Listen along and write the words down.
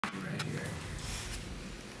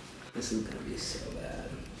This is gonna be so bad.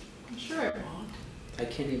 I'm sure it won't. I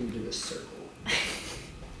can't even do a circle.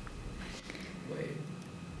 Wait.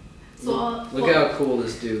 So Look how cool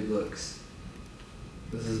this dude looks.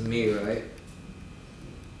 This is me, right?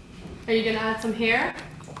 Are you gonna add some hair?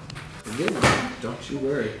 We're getting there. Don't you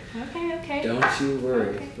worry. Okay. Don't you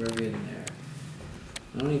worry. Okay. We're getting there.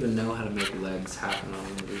 I don't even know how to make legs happen on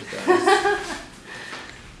one of these guys.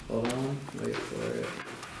 Hold on. Wait for it.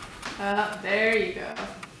 There you go.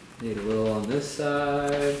 Need a little on this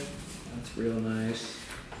side. That's real nice.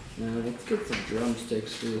 Now let's get some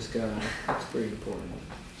drumsticks for this guy. That's pretty important.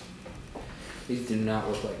 These do not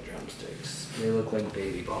look like drumsticks. They look like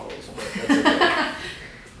baby balls, but that's okay.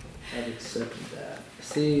 I've accepted that.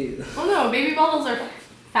 See. Oh no, baby bottles are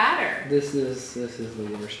fatter. This is the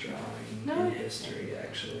worst drawing in history,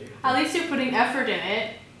 actually. At least you're putting effort in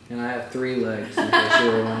it. And I have 3 legs, in case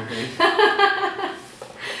you were wondering.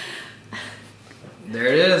 There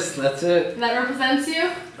it is. That's it. That represents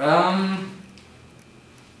you?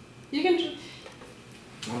 You can.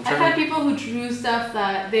 I've had people who drew stuff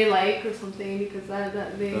that they like or something because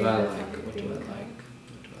that they. What do I like? What do I like?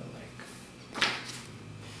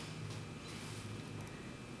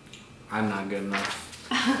 I'm not good enough.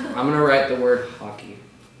 I'm gonna write the word hockey.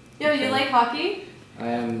 Yo, okay. You like hockey? I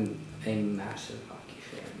am a massive hockey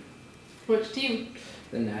fan. Which team?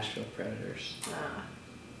 The Nashville Predators.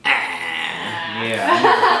 Yeah.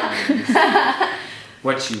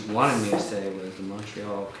 What you wanted me to say was the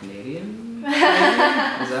Montreal Canadiens?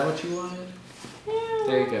 Is that what you wanted? Yeah.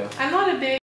 There you go. I'm not a big